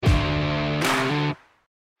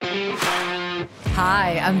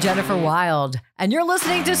Hi, I'm Jennifer Wild, and you're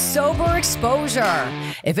listening to Sober Exposure.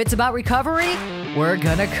 If it's about recovery, we're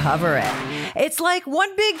gonna cover it. It's like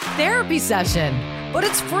one big therapy session, but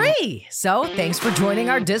it's free. So thanks for joining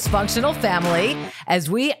our dysfunctional family as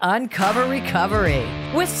we uncover recovery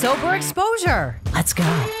with Sober Exposure. Let's go.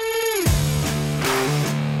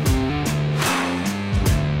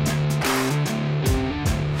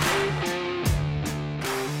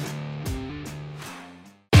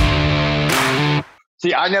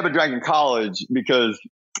 See, I never drank in college because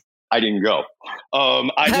I didn't go.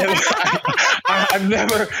 I've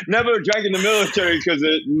never drank in the military because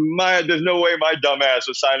there's no way my dumb ass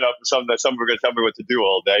would sign up for something that someone were going to tell me what to do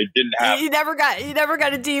all day. Didn't happen. You never got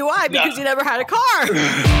a DUI because you never had a car.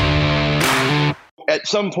 At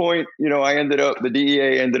some point, the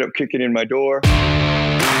DEA ended up kicking in my door,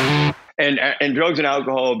 and drugs and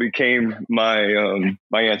alcohol became my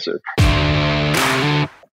answer.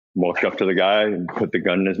 Walked up to the guy and put the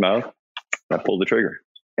gun in his mouth. I pulled the trigger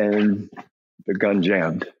and the gun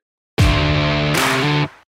jammed. The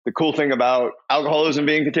cool thing about alcoholism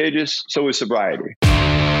being contagious, so is sobriety.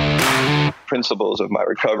 Principles of my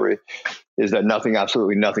recovery is that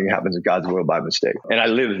absolutely nothing happens in God's will by mistake. And I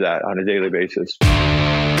live that on a daily basis.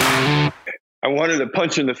 I wanted a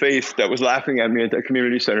punch in the face that was laughing at me at that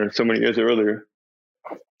community center so many years earlier.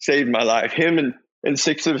 Saved my life. Him and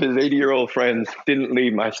 6 of his 80-year-old friends didn't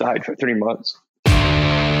leave my side for 3 months.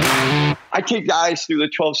 I take guys through the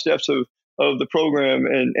 12 steps of the program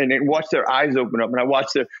and watch their eyes open up. And I watch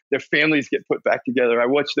their families get put back together. I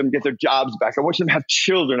watch them get their jobs back. I watch them have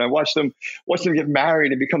children. I watch them get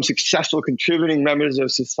married and become successful, contributing members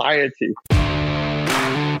of society.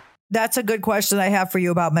 That's a good question I have for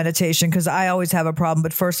you about meditation, because I always have a problem.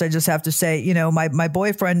 But first, I just have to say, my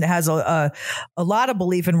boyfriend has a lot of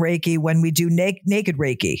belief in Reiki when we do naked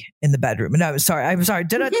Reiki in the bedroom. No, I'm sorry.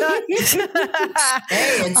 Did I not?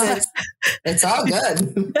 Hey, it's all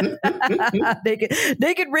good.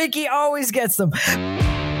 naked Reiki always gets them.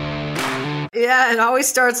 Yeah, it always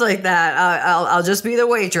starts like that. I'll just be the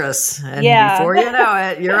waitress. And before you know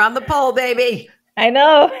it, you're on the pole, baby. I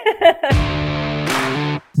know.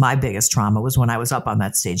 My biggest trauma was when I was up on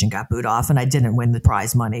that stage and got booed off and I didn't win the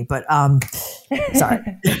prize money. But sorry.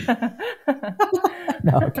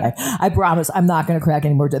 No, okay. I promise I'm not going to crack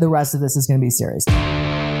anymore. The rest of this is going to be serious.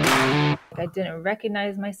 I didn't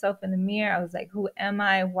recognize myself in the mirror. I was like, who am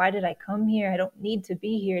I? Why did I come here? I don't need to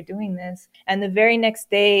be here doing this. And the very next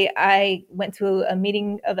day, I went to a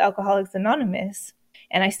meeting of Alcoholics Anonymous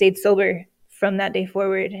and I stayed sober from that day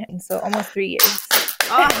forward. And so almost 3 years.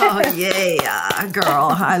 Oh, yeah, girl.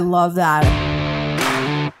 I love that.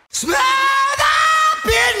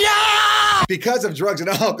 Because of drugs and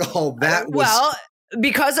alcohol,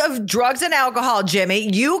 because of drugs and alcohol,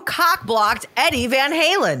 Jimmy, you cock-blocked Eddie Van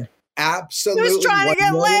Halen. Absolutely. He was trying to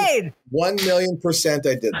get laid. 1,000,000%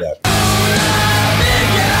 I did that.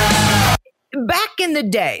 Back in the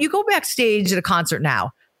day, you go backstage at a concert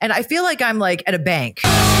now, and I feel like I'm like at a bank.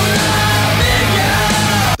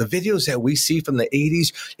 The videos that we see from the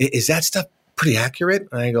 80s, is that stuff pretty accurate?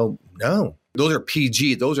 And I go, no. Those are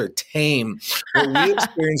PG. Those are tame. What we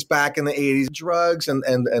experienced back in the 80s, drugs and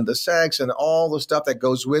the sex and all the stuff that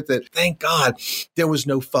goes with it. Thank God there was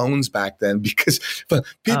no phones back then, because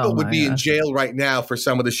people would be in jail right now for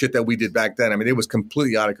some of the shit that we did back then. I mean, it was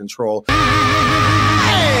completely out of control.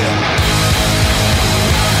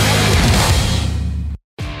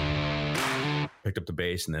 Picked up the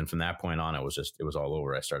bass, and then from that point on, it was all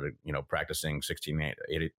over. I started, practicing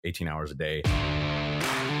 18 hours a day.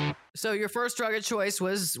 So your first drug of choice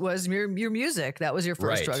was your music. That was your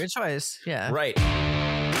first drug of choice. Yeah. Right.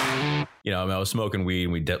 I was smoking weed,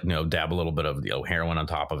 and we dab a little bit of heroin on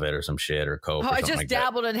top of it or some shit or coke. I just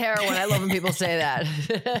dabbled in heroin. I love when people say that.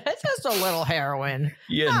 Just a little heroin.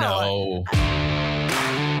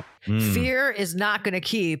 Fear is not going to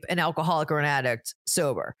keep an alcoholic or an addict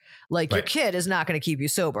sober. Like your kid is not going to keep you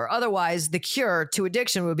sober. Otherwise, the cure to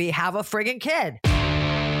addiction would be have a friggin' kid.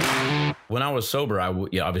 When I was sober,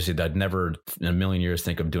 obviously I'd never in a million years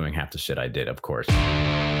think of doing half the shit I did, of course.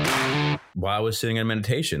 While I was sitting in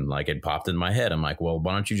meditation, it popped in my head. I'm like, well,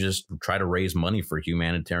 why don't you just try to raise money for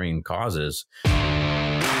humanitarian causes?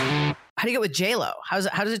 How do you get with J-Lo? How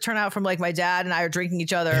does it turn out from my dad and I are drinking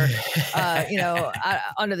each other,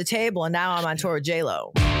 under the table, and now I'm on tour with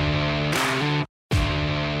J-Lo?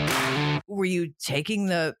 Were you taking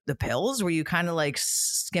the pills? Were you kind of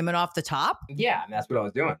skimming off the top? Yeah, that's what I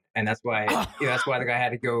was doing, and that's why that's why the guy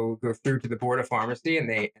had to go through to the board of pharmacy, and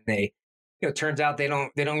they turns out they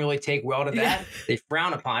don't really take well to that. Yeah. They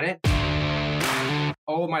frown upon it.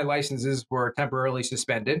 All of my licenses were temporarily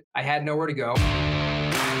suspended. I had nowhere to go.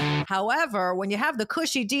 However, when you have the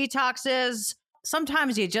cushy detoxes,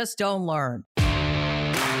 sometimes you just don't learn.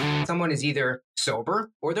 Someone is either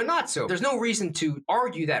sober or they're not sober. There's no reason to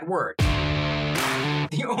argue that word.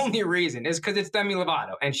 The only reason is because it's Demi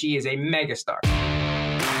Lovato and she is a megastar.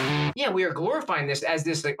 Yeah, we are glorifying this as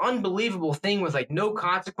this like unbelievable thing with like no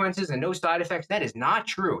consequences and no side effects. That is not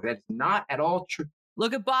true. That is not at all true.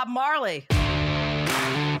 Look at Bob Marley.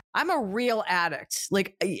 I'm a real addict.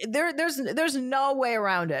 Like there's no way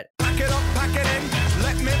around it. Pack it up, pack it in,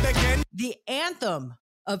 let me begin. The anthem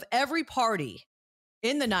of every party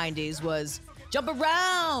in the 90s was jump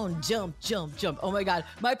around, jump, jump, jump. Oh my God.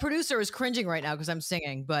 My producer is cringing right now because I'm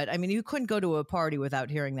singing, but I mean, you couldn't go to a party without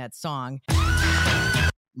hearing that song.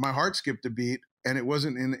 My heart skipped a beat, and it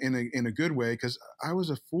wasn't in a good way, because I was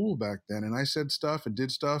a fool back then, and I said stuff and did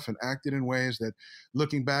stuff and acted in ways that,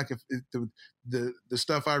 looking back, if the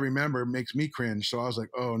stuff I remember makes me cringe. So I was like,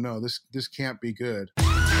 oh no, this can't be good.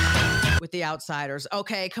 With The Outsiders.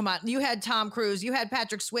 Okay, come on. You had Tom Cruise, you had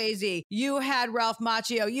Patrick Swayze, you had Ralph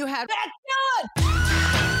Macchio, you had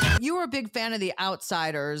You were a big fan of The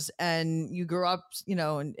Outsiders, and you grew up, you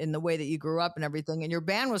know, in the way that you grew up and everything. And your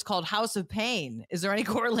band was called House of Pain. Is there any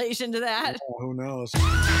correlation to that? Oh, who knows?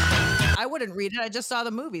 I wouldn't read it. I just saw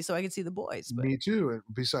the movie, so I could see the boys. But. Me too.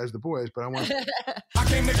 Besides the boys, but I want. I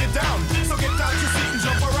came to get down, so get down your seat and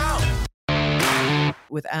jump around.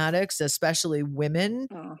 With addicts, especially women,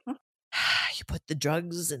 you put the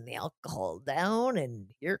drugs and the alcohol down, and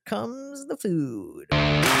here comes the food.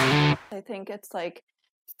 I think it's like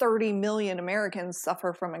 30 million Americans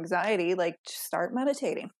suffer from anxiety. Like, just start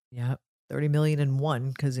meditating. Yeah, 30 million and one,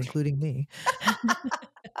 because including me.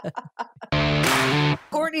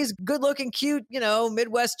 Courtney's good looking, cute, you know,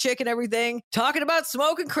 Midwest chick and everything, talking about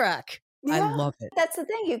smoking crack. Yeah, I love it. That's the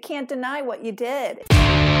thing. You can't deny what you did.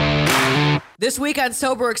 This week on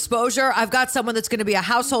Sober Exposure, I've got someone that's going to be a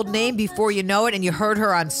household name before you know it, and you heard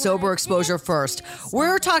her on Sober Exposure first.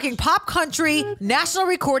 We're talking pop country national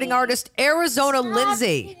recording artist Arizona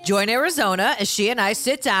Lindsay. Join Arizona as she and I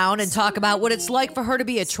sit down and talk about what it's like for her to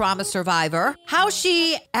be a trauma survivor, how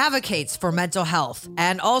she advocates for mental health,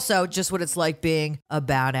 and also just what it's like being a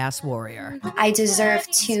badass warrior. I deserve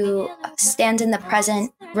to stand in the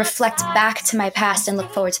present, reflect back to my past, and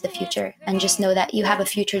look forward to the future, and just know that you have a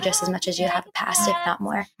future just as much as you have a past, if not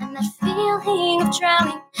more. And the feeling of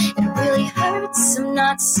drowning, it really hurts. I'm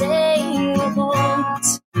not saying it won't,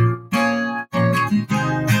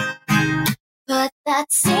 but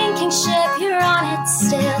that sinking ship, you're on it,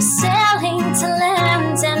 still sailing to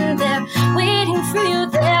land, and they're waiting for you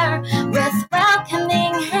there with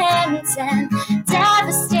welcoming hands, and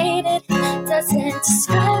devastated doesn't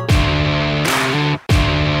describe.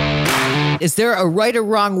 Is there a right or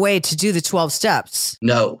wrong way to do the 12 steps?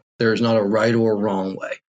 No, there's not a right or wrong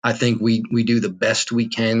way. I think we do the best we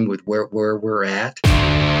can with where we're at.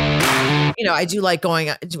 You know, I do like going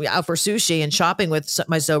out for sushi and shopping with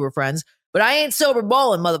my sober friends, but I ain't sober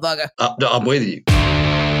bowling, motherfucker. I'm with you.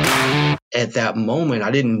 At that moment, I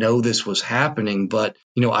didn't know this was happening, but,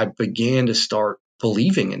 you know, I began to start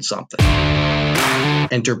believing in something.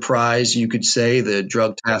 Enterprise, you could say, the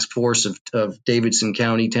drug task force of Davidson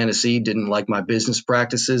County, Tennessee, didn't like my business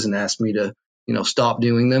practices and asked me to, you know, stop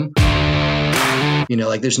doing them. You know,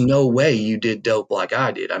 like, there's no way you did dope like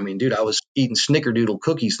I did. I mean, dude, I was eating snickerdoodle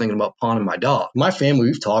cookies thinking about pawning my dog. My family,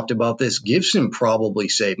 we've talked about this. Gibson probably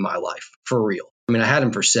saved my life, for real. I mean, I had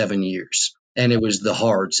him for 7 years, and it was the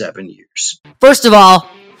hard 7 years. First of all,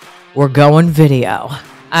 we're going video.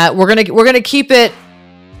 We're gonna keep it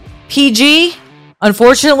PG.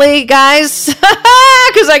 Unfortunately, guys,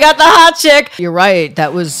 because I got the hot chick. You're right.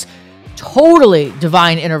 That was totally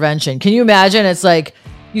divine intervention. Can you imagine? It's like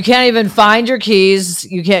you can't even find your keys.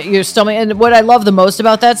 You can't, your stomach. And what I love the most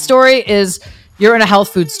about that story is you're in a health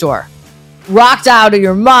food store, rocked out of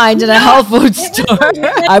your mind in a health food store.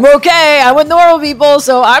 I'm okay. I'm with normal people,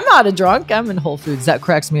 so I'm not a drunk. I'm in Whole Foods. That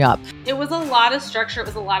cracks me up. It was a lot of structure. It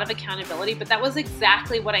was a lot of accountability, but that was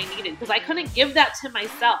exactly what I needed because I couldn't give that to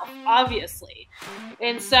myself, obviously.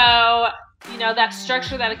 And so, you know, that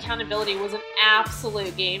structure, that accountability was an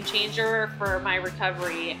absolute game changer for my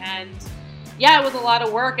recovery. And yeah, it was a lot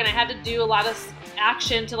of work and I had to do a lot of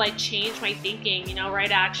action to like change my thinking. You know, right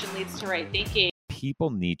action leads to right thinking. People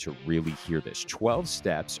need to really hear this. 12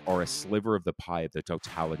 steps are a sliver of the pie of the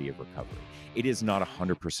totality of recovery. It is not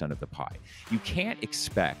 100% of the pie. You can't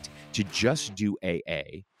expect to just do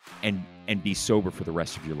AA and be sober for the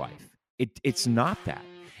rest of your life. It's not that.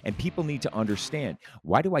 And people need to understand,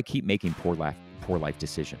 why do I keep making poor life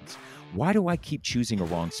decisions? Why do I keep choosing a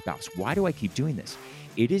wrong spouse? Why do I keep doing this?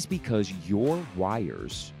 It is because your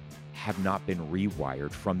wires have not been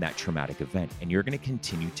rewired from that traumatic event, and you're going to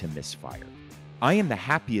continue to misfire. I am the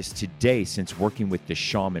happiest today since working with the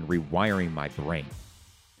shaman, rewiring my brain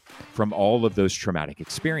from all of those traumatic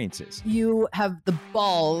experiences. You have the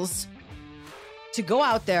balls to go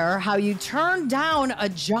out there, how you turned down a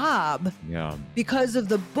job because of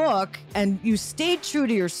the book, and you stayed true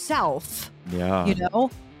to yourself. Yeah. You know?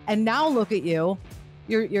 And now look at you.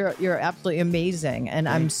 You're absolutely amazing. And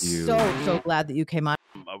I'm so glad that you came on.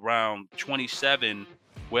 Around 27,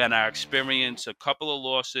 when I experienced a couple of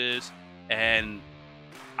losses, and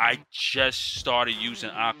I just started using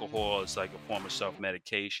alcohol as like a form of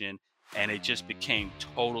self-medication, and it just became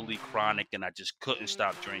totally chronic, and I just couldn't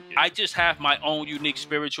stop drinking. I just have my own unique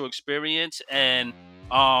spiritual experience, and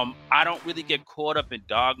I don't really get caught up in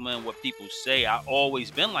dogma and what people say. I've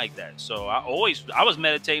always been like that. So I was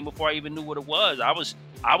meditating before I even knew what it was. I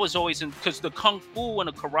was always in, because the Kung Fu and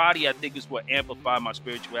the karate, I think, is what amplified my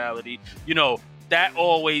spirituality. You know, that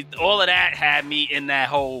always, all of that had me in that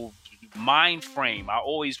whole mind frame. I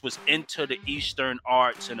always was into the Eastern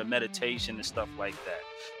arts and the meditation and stuff like that.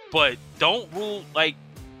 But don't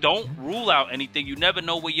rule out anything. You never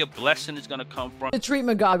know where your blessing is going to come from. The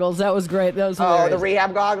treatment goggles, that was great. That was hilarious. Oh, the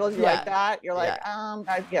rehab goggles, you like that? You're like,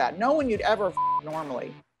 no one you'd ever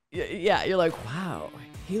normally. Yeah, you're like, wow,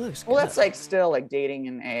 he looks good. Well, that's like still like dating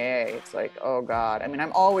in AA. It's like, oh God. I mean,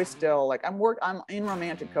 I'm always still like, I'm in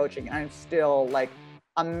romantic coaching, and I'm still like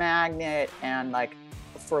a magnet and like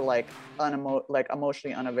for like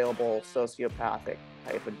emotionally unavailable sociopathic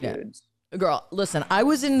type of dudes. Girl, listen, I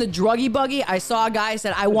was in the druggy buggy. I saw a guy,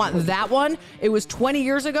 said, I want that one. It was 20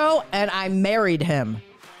 years ago, and I married him.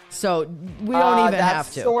 So we don't even have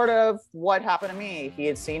to. That's sort of what happened to me. He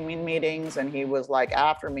had seen me in meetings, and he was like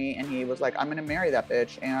after me, and he was like, I'm going to marry that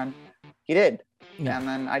bitch. And he did. Yeah. And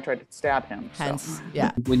then I tried to stab him. Hence,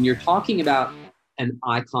 yeah. When you're talking about an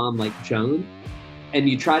icon like Joan, and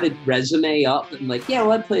you try to resume up and like, yeah,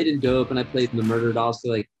 well, I played in Dope and I played in the Murder Dolls.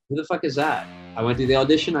 They're like, who the fuck is that? I went through the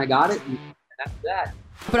audition, I got it, and after that.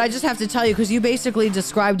 But I just have to tell you, because you basically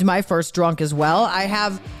described my first drunk as well.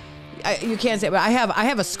 You can't say it, but I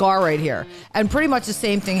have a scar right here. And pretty much the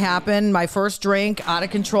same thing happened. My first drink, out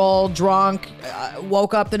of control, drunk,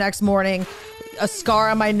 woke up the next morning, a scar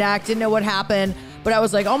on my neck, didn't know what happened. But I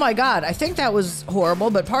was like, oh my God, I think that was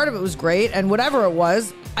horrible, but part of it was great. And whatever it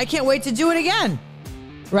was, I can't wait to do it again.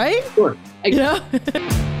 Right? Sure. You know?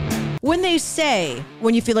 When they say,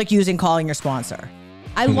 when you feel like calling your sponsor,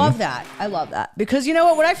 I love that. I love that. Because you know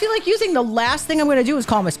what? When I feel like using, the last thing I'm going to do is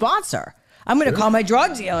call my sponsor. I'm going to call my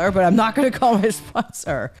drug dealer, but I'm not going to call my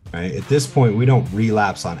sponsor. Right? At this point, we don't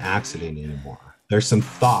relapse on accident anymore. There's some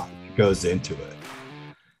thought that goes into it.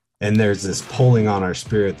 And there's this pulling on our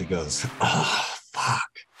spirit that goes, oh, fuck.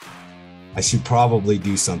 I should probably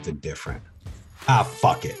do something different.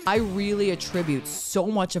 Fuck it. I really attribute so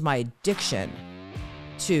much of my addiction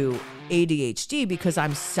to ADHD because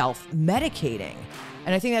I'm self-medicating.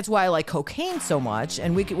 And I think that's why I like cocaine so much.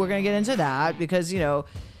 And we're going to get into that because, you know,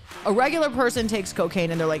 a regular person takes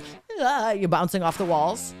cocaine and they're like, you're bouncing off the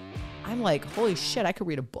walls. I'm like, holy shit, I could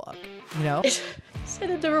read a book, you know? It said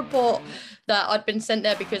in the report that I'd been sent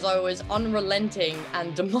there because I was unrelenting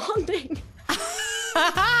and demanding.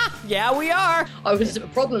 Yeah, we are. I was a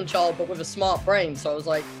problem child, but with a smart brain. So I was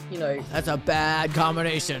like, you know, that's a bad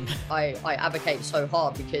combination. I advocate so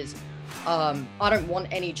hard because I don't want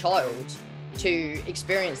any child to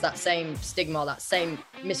experience that same stigma, that same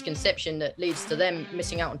misconception that leads to them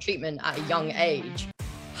missing out on treatment at a young age.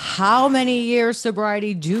 How many years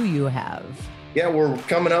sobriety do you have? Yeah, we're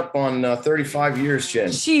coming up on 35 years, Jen.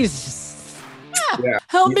 Jesus. Yeah.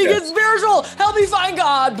 Help me get spiritual. Help me find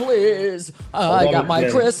God, please. I got my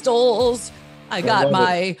crystals. I got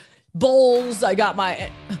my bowls. I got my...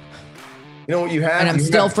 You know what you have? And I'm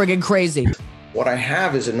still friggin' crazy. What I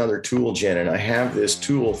have is another tool, Jen, and I have this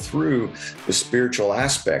tool through the spiritual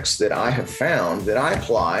aspects that I have found that I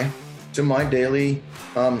apply to my daily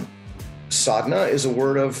sadhana is a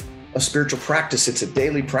word of a spiritual practice. It's a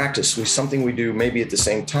daily practice. Something we do maybe at the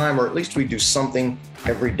same time, or at least we do something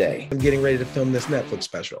every day. I'm getting ready to film this Netflix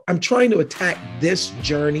special. I'm trying to attack this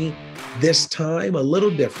journey this time a little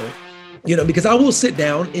different, you know, because I will sit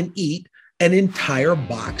down and eat an entire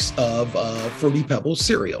box of Fruity Pebbles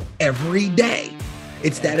cereal every day.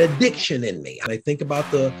 It's that addiction in me. And I think about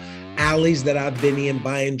the alleys that I've been in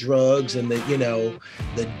buying drugs and the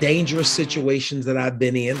dangerous situations that I've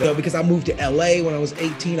been in. Because I moved to LA when I was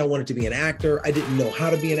 18, I wanted to be an actor. I didn't know how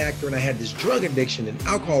to be an actor. And I had this drug addiction and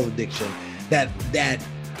alcohol addiction that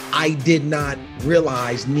I did not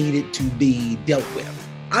realize needed to be dealt with.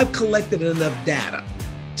 I've collected enough data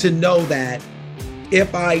to know that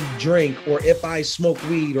if I drink or if I smoke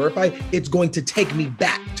weed or it's going to take me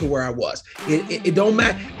back to where I was. It don't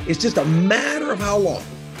matter. It's just a matter of how long,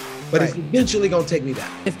 but it's eventually going to take me back.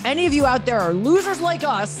 If any of you out there are losers like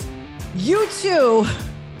us, you too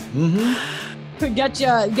could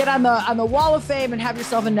get on the wall of fame and have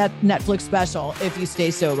yourself a Netflix special if you stay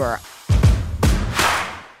sober.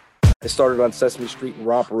 I started on Sesame Street and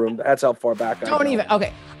Romper Room. That's how far back I go. Don't even.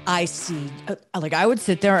 Okay. I see. Like, I would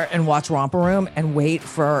sit there and watch Romper Room and wait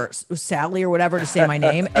for Sally or whatever to say my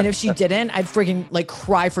name. And if she didn't, I'd freaking like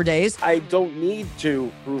cry for days. I don't need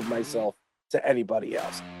to prove myself to anybody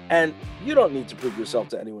else. And you don't need to prove yourself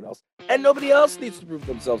to anyone else. And nobody else needs to prove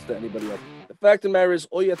themselves to anybody else. The fact of the matter is,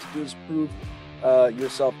 all you have to do is prove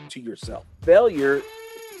yourself to yourself. Failure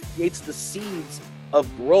creates the seeds of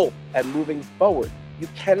growth and moving forward. You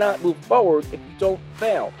cannot move forward if you don't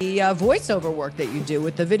fail. The voiceover work that you do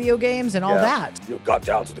with the video games and all that. You got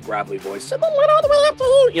down to the gravelly voice. And then went all the way up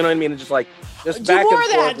to, you know what I mean? It's just like, just do back more and of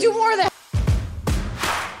that. forth. Do more of that.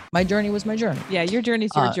 My journey was my journey. Yeah, your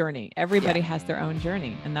journey's your journey. Everybody has their own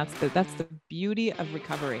journey, and that's the beauty of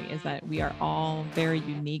recovery, is that we are all very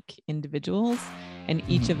unique individuals, and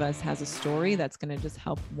each of us has a story that's going to just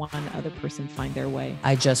help one other person find their way.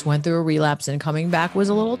 I just went through a relapse, and coming back was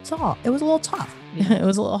a little tough. It was a little tough. It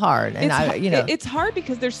was a little hard, and it's hard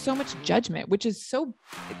because there's so much judgment, which is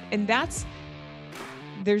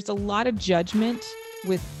there's a lot of judgment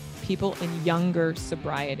with people in younger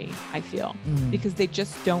sobriety, I feel, because they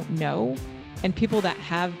just don't know. And people that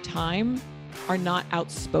have time are not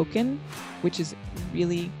outspoken, which is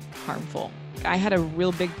really harmful. I had a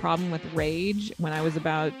real big problem with rage when I was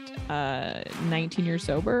about 19 years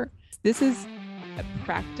sober. This is a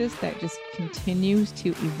practice that just continues to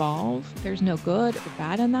evolve. There's no good or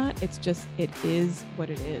bad in that. It's just, it is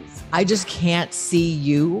what it is. I just can't see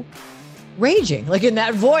you raging like in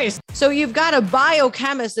that voice. So you've got a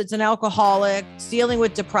biochemist that's an alcoholic dealing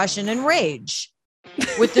with depression and rage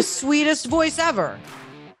with the sweetest voice ever.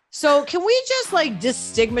 So can we just like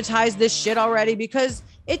destigmatize this shit already? Because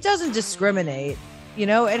it doesn't discriminate. You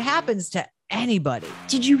know, it happens to anybody.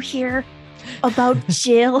 Did you hear about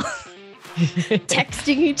Jill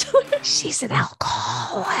texting each other? She's an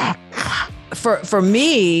alcoholic. For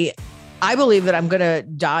me, I believe that I'm going to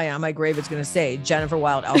die on my grave. It's going to say Jennifer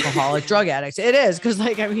Wilde, alcoholic, drug addict. It is. Cause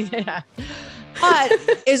like, I mean, yeah. But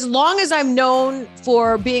as long as I'm known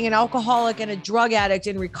for being an alcoholic and a drug addict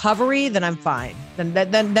in recovery, then I'm fine.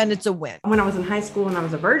 Then it's a win. When I was in high school and I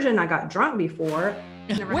was a virgin, I got drunk before.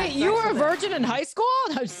 Wait, you were a virgin in high school?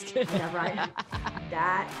 No, I'm just kidding. Yeah, right.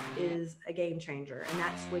 That is a game changer. And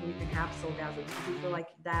that's when you can have soulgasms, because you feel like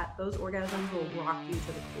those orgasms will rock you to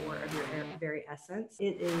the core of your very essence.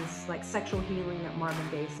 It is like sexual healing that Marvin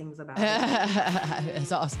Gaye sings about.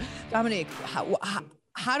 It's awesome. Dominique, how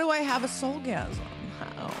do I have a soulgasm?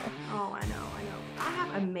 How? Oh, I know. I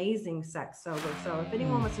have amazing sex sober. So if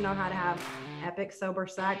anyone wants to know how to have epic sober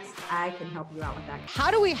sex, I can help you out with that.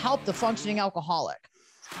 How do we help the functioning alcoholic?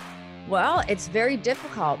 Well, it's very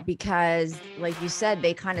difficult because, like you said,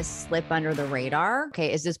 they kind of slip under the radar.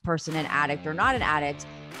 Okay, is this person an addict or not an addict?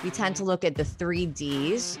 We tend to look at the 3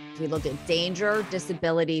 Ds. We look at danger,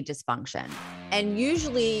 disability, dysfunction. And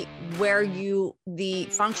usually where the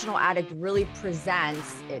functional addict really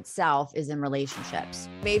presents itself is in relationships.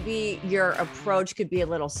 Maybe your approach could be a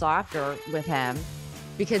little softer with him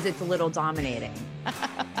because it's a little dominating.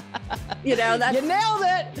 You know, you nailed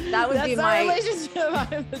it. That would be my relationship.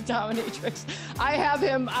 I'm the dominatrix. I have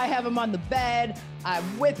him on the bed. I'm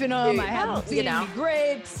whipping him. I have him feeding me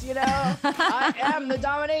grapes. You know, I am the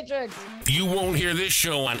dominatrix. You won't hear this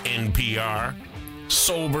show on NPR.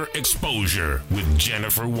 Sober Exposure with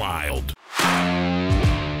Jennifer Wilde.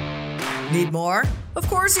 Need more? Of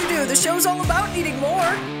course you do. The show's all about needing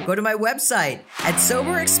more. Go to my website at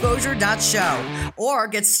soberexposure.show or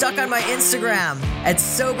get stuck on my Instagram at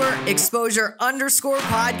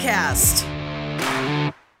soberexposure_podcast.